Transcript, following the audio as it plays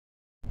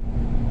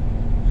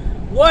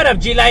What up,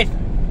 G-Life?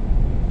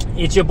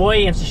 It's your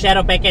boy, MC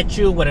Shadow, back at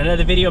you with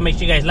another video. Make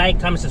sure you guys like,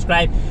 comment,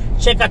 subscribe.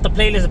 Check out the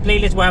playlist. The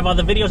playlist where I have all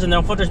the videos, and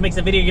the photos makes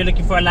the video you're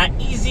looking for a lot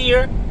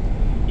easier.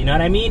 You know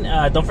what I mean?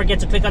 Don't forget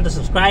to click on the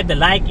subscribe, the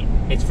like.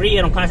 It's free.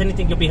 It don't cost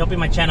anything. You'll be helping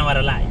my channel out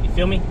a lot. You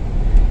feel me?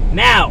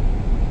 Now,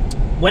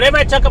 whenever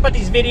I talk about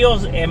these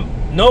videos,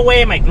 no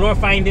way am I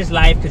glorifying this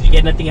life, because you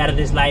get nothing out of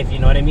this life. You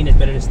know what I mean? It's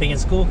better to stay in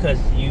school because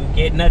you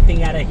get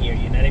nothing out of here.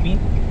 You know what I mean?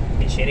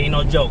 This shit ain't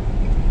no joke.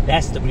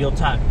 That's the real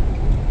talk.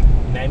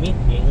 You know what I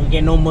mean? You ain't gonna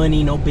get no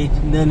money, no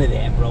bitch, none of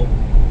that, bro. You know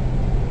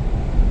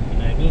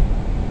what I mean?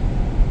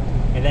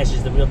 And that's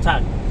just the real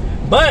talk.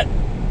 But,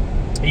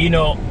 you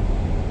know,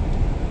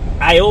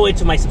 I owe it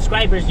to my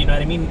subscribers, you know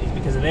what I mean? It's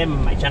because of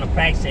them, my channel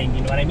cracks, and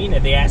you know what I mean?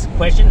 If they ask a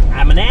question,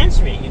 I'm gonna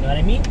answer it, you know what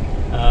I mean?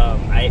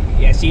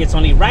 I see it's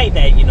only right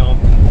that, you know,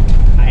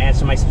 I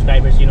answer my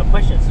subscribers, you know,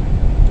 questions.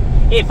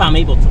 If I'm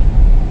able to.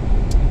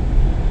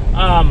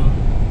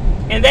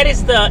 And that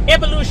is the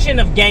evolution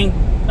of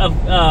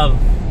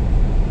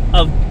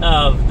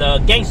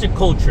the gangster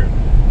culture.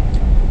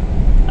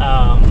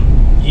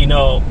 You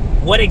know,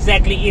 what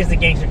exactly is the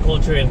gangster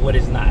culture and what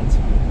is not?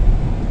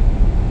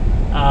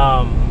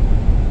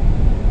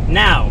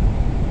 Now,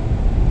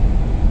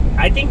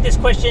 I think this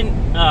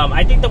question,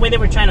 I think the way they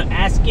were trying to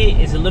ask it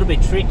is a little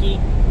bit tricky.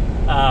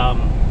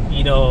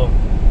 You know,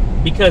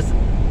 because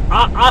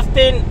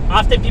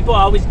often people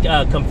always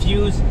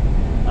confuse,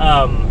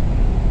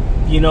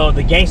 you know,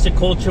 the gangster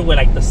culture with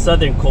like the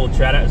Southern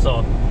culture.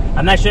 So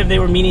I'm not sure if they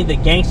were meaning the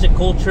gangster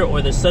culture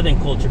or the Southern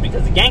culture,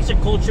 because the gangster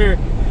culture,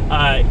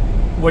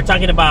 we're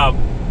talking about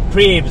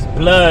Cribs,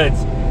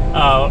 Bloods,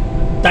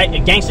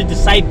 gangster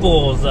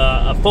disciples,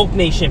 folk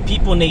nation,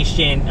 people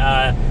nation,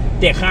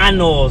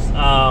 Tejanos,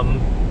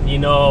 you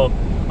know,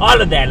 all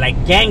of that,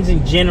 like gangs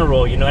in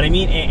general, you know what I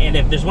mean? And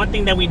if there's one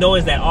thing that we know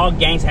is that all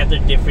gangs have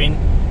their different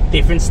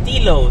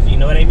stilos, you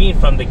know what I mean?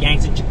 From the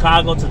gangs in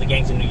Chicago to the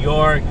gangs in New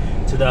York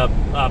to the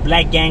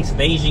black gangs to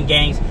the Asian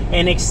gangs,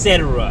 and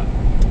etc.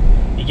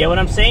 You get what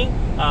I'm saying?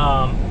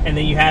 And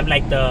then you have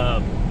like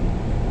the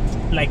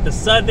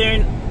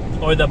Southern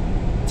or the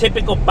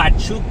typical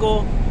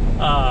Pachuco,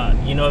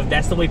 you know, if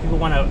that's the way people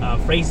want to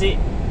phrase it,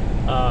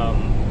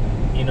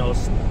 you know,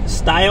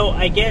 style,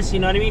 I guess, you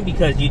know what I mean?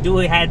 Because you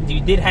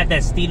did have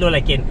that stilo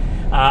like in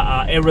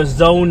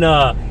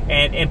Arizona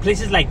and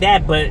places like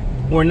that, but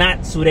were not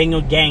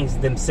Sureño gangs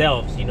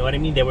themselves, you know what I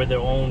mean? They were their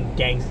own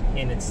gangs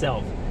in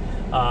itself.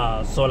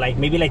 So like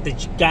maybe like the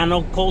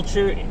Chicano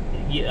culture,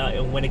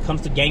 when it comes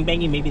to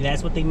gangbanging, maybe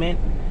that's what they meant.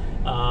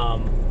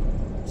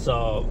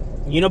 So,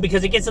 you know,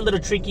 because it gets a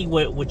little tricky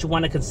what you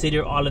want to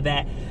consider, all of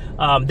that.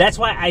 That's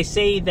why I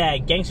say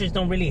that gangsters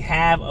don't really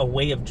have a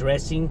way of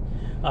dressing,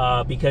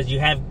 because you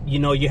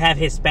have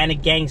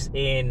Hispanic gangs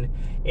in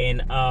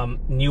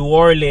New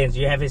Orleans,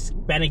 you have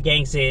Hispanic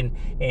gangs in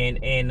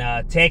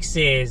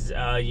Texas,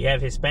 you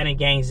have Hispanic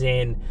gangs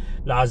in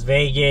Las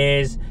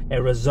Vegas,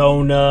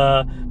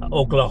 Arizona,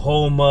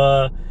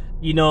 Oklahoma,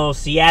 you know,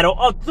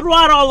 Seattle,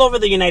 throughout all over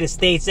the United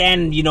States,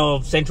 and, you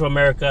know, Central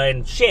America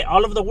and shit,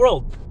 all over the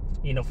world,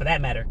 you know, for that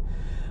matter.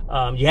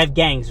 You have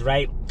gangs,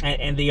 right?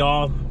 And they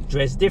all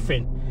dress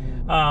different.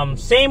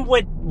 Same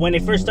with when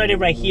it first started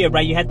right here,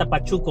 right? You had the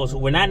Pachucos, who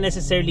were not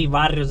necessarily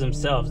barrios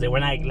themselves. They were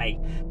not like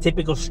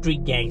typical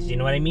street gangs, you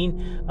know what I mean?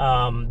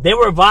 They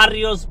were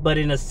barrios, but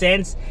in a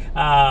sense,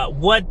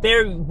 what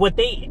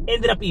they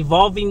ended up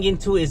evolving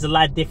into is a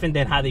lot different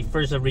than how they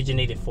first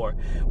originated for.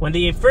 When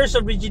they first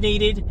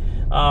originated,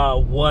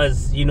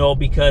 was, you know,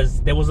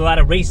 because there was a lot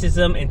of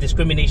racism and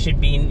discrimination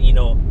being, you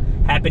know,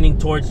 happening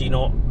towards, you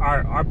know,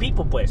 our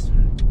people, pues.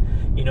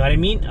 You know what I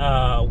mean?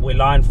 With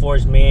law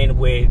enforcement,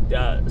 with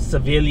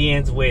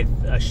civilians, with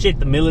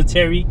the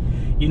military.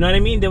 You know what I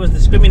mean? There was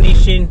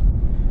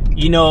discrimination,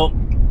 you know,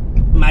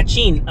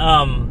 machine.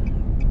 And,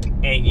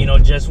 you know,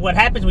 just what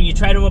happens when you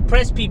try to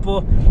oppress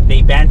people,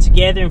 they band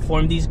together and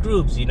form these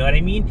groups. You know what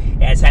I mean?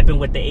 It has happened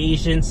with the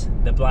Asians,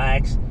 the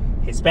blacks,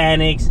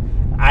 Hispanics,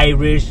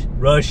 Irish,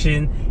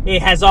 Russian.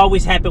 It has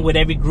always happened with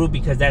every group,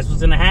 because that's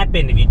what's going to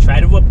happen. If you try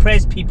to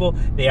oppress people,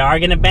 they are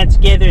going to band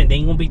together and they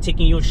ain't going to be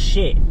taking your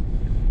shit.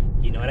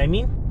 You know what I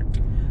mean?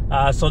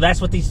 So that's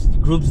what these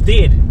groups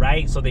did,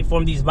 right? So they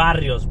formed these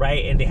barrios,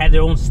 right? And they had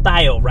their own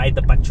style, right?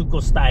 The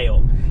Pachuco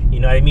style, you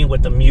know what I mean?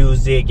 With the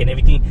music and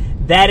everything.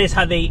 That is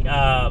how they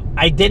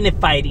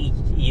identified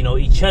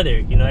each other,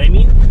 you know what I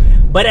mean?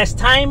 But as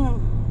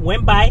time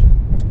went by,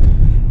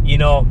 you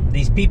know,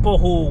 these people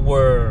who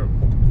were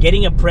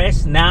getting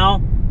oppressed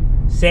now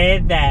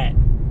said that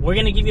we're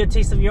going to give you a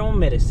taste of your own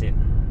medicine,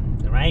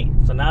 right?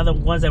 So now the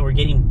ones that were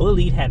getting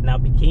bullied have now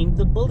became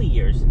the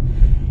bulliers.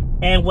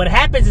 And what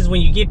happens is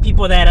when you give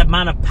people that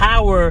amount of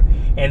power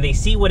and they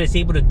see what it's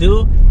able to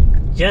do,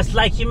 just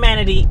like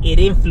humanity, it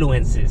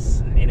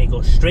influences. And it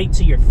goes straight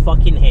to your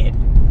fucking head.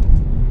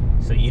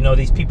 So, you know,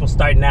 these people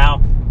start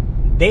now,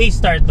 they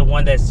start the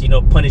one that's, you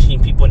know,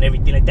 punishing people and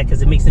everything like that,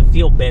 because it makes them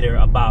feel better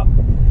about,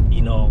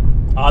 you know,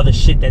 all the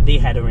shit that they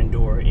had to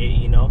endure.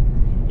 You know,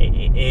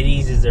 it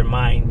eases their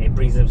mind. It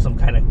brings them some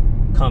kind of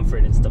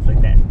comfort and stuff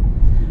like that.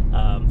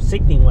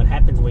 sickening what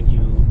happens when you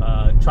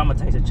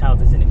traumatize a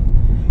child, isn't it?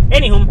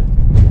 Anywho,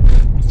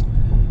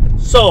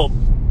 so,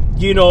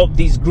 you know,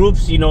 these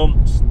groups, you know,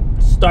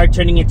 start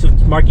turning into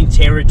marking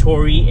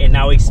territory and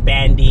now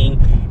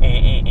expanding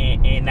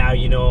and now,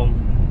 you know,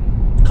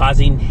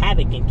 causing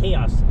havoc and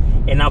chaos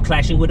and now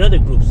clashing with other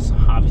groups,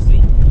 obviously.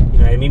 You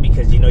know what I mean?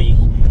 Because, you know,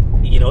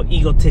 you know,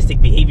 egotistic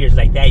behaviors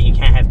like that, you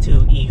can't have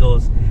two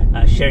eagles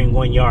sharing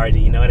one yard.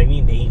 You know what I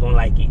mean? They ain't gonna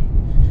like it.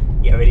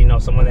 You already know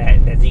someone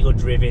that's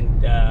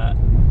ego-driven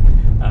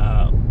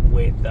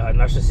with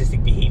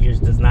narcissistic behaviors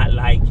does not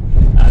like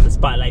the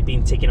spotlight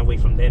being taken away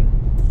from them.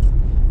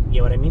 You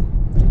know what I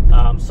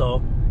mean?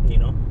 So, you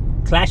know,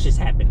 clashes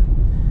happen.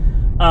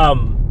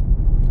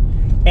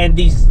 And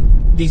these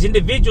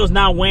individuals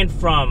now went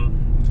from,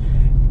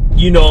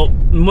 you know,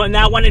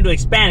 now wanting to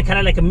expand, kind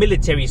of like a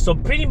military. So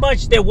pretty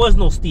much there was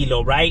no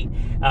stilo, right?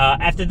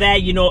 After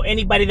that, you know,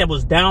 anybody that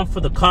was down for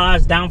the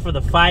cause, down for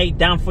the fight,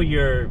 down for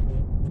your,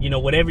 you know,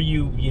 whatever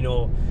you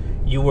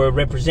were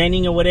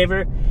representing or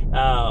whatever,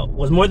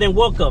 was more than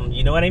welcome.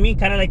 You know what I mean?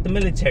 Kind of like the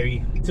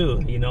military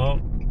too, you know.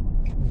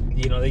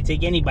 You know, they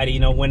take anybody. You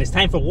know, when it's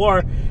time for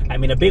war, I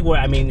mean, a big war,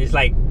 I mean, it's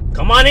like,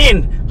 come on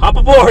in, hop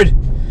aboard.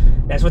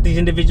 That's what these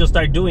individuals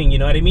start doing, you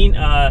know what I mean?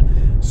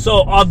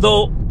 So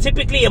although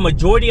typically a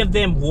majority of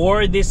them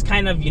wore this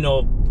kind of, you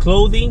know,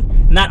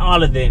 clothing, not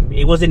all of them.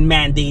 It wasn't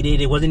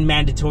mandated, it wasn't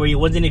mandatory, it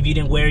wasn't if you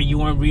didn't wear it, you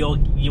weren't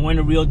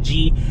a real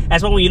G.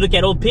 That's why when you look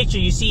at old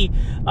pictures, you see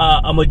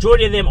a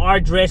majority of them are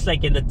dressed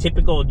like in the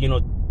typical, you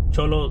know,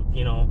 cholo,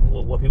 you know,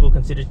 what people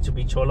consider to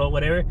be cholo,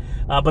 whatever.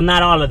 But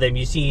not all of them.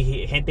 You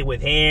see gente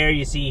with hair,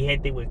 you see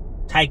gente with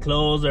tight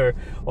clothes or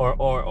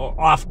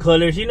off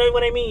colors, you know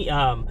what I mean?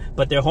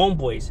 But they're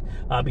homeboys,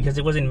 because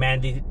it wasn't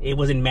mandated,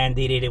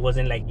 it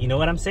wasn't like, you know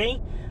what I'm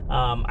saying?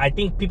 I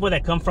think people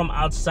that come from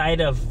outside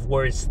of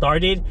where it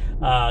started,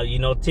 you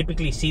know,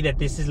 typically see that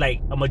this is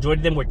like, a majority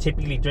of them were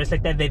typically dressed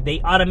like that.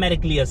 They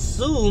automatically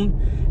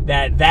assume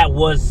that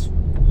was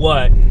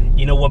what,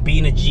 you know, what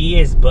being a G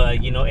is.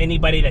 But, you know,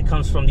 anybody that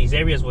comes from these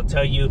areas will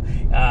tell you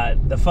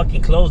the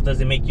fucking clothes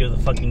doesn't make you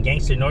the fucking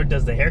gangster, nor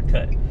does the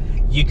haircut.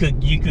 You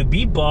could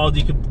be bald,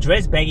 you could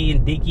dress baggy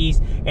in dickies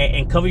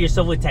and cover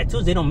yourself with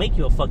tattoos. They don't make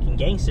you a fucking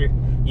gangster.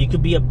 You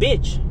could be a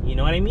bitch, you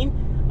know what I mean?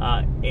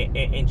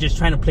 And just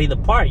trying to play the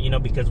part, you know,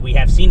 because we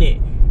have seen it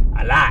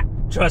a lot.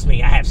 Trust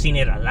me, I have seen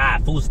it a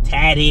lot. Fools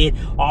tatted,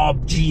 all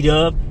G'd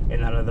up,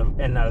 and out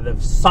of the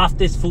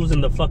softest fools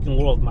in the fucking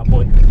world, my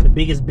boy. The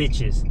biggest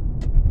bitches.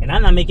 And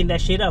I'm not making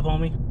that shit up,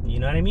 homie. You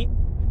know what I mean?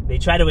 They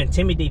try to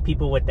intimidate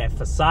people with that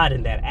facade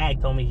and that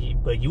act,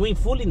 homie. But you ain't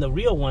fooling the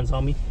real ones,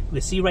 homie.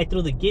 You see right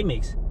through the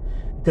gimmicks.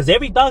 Because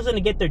every dog's going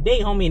to get their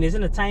day, homie. And there's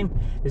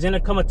going to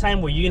come a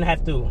time where you're going to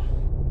have to,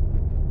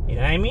 you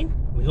know what I mean?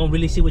 We're going to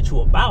really see what you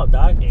about,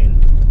 dog.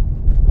 And,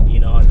 you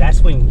know,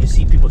 that's when you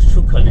see people's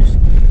true colors.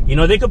 You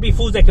know, there could be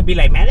fools that could be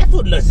like, man, that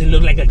fool doesn't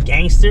look like a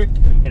gangster.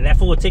 And that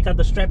fool will take out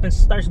the strap and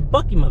starts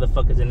bucking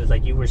motherfuckers. And it's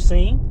like you were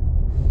saying,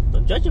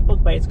 don't judge a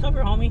book by its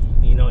cover, homie.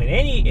 You know, and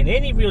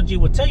any real G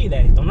will tell you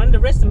that. Don't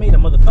underestimate a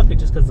motherfucker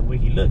just because of the way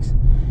he looks.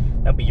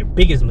 That'll be your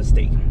biggest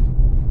mistake.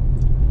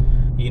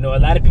 You know, a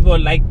lot of people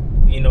like,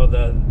 you know,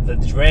 the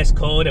dress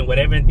code and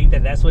whatever, and think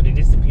that that's what it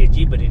is to be a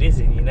G, but it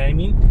isn't. You know what I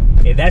mean?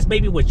 If that's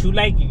maybe what you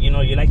like, you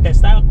know, you like that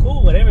style,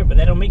 cool, whatever. But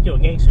that don't make you a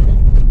gangster.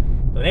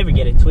 Don't ever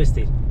get it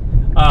twisted.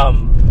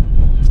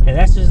 And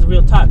that's just the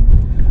real talk.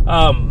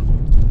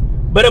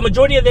 But a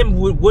majority of them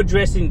would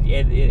dress in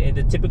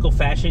the typical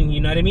fashion, you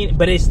know what I mean?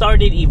 But it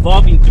started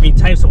evolving through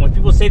time. So when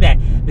people say that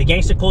the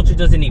gangster culture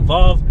doesn't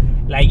evolve,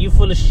 like, you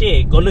full of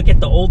shit. Go look at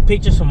the old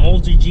pictures from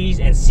older G's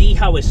and see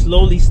how it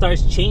slowly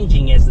starts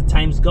changing as the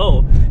times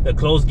go. The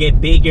clothes get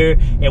bigger.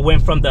 It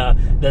went from the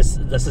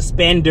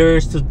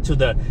suspenders to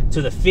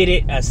the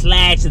fitted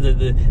slacks, to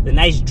the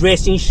nice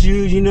dressing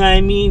shoes, you know what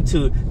I mean?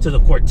 To the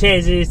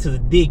Cortezes, to the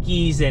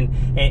Dickies, and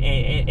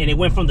it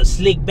went from the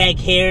slick back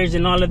hairs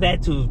and all of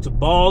that to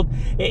bald.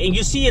 And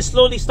you see it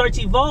slowly starts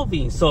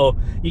evolving. So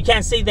you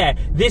can't say that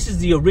this is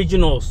the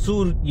original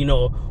suit, you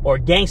know, or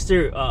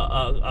gangster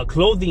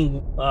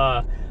clothing,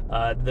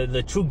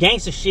 the true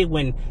gangster shit,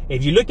 when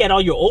if you look at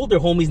all your older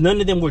homies,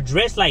 none of them were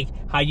dressed like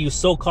how you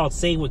so-called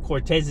say with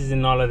Cortezes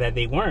and all of that.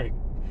 They weren't.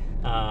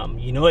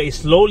 You know, it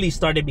slowly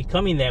started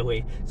becoming that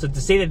way. So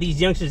to say that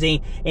these youngsters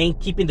ain't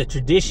keeping the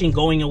tradition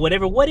going or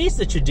whatever, what is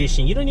the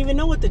tradition? You don't even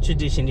know what the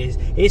tradition is.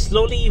 It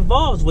slowly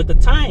evolves with the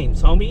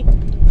times, homie.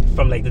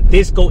 From like the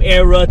disco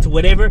era to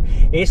whatever,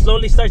 it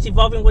slowly starts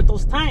evolving with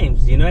those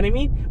times. You know what I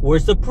mean?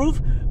 Where's the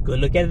proof? Go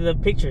look at the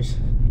pictures.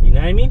 You know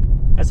what I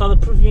mean? That's all the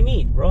proof you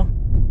need, bro.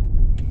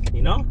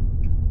 You know?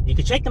 You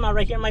can check them out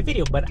right here in my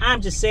video. But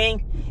I'm just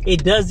saying,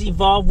 it does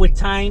evolve with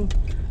time.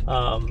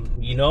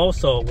 You know,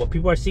 so what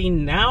people are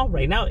seeing now,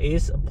 right now,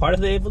 is a part of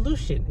the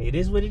evolution. It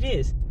is what it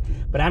is.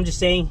 But I'm just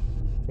saying,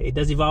 it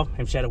does evolve.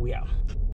 I'm Shadow, we out.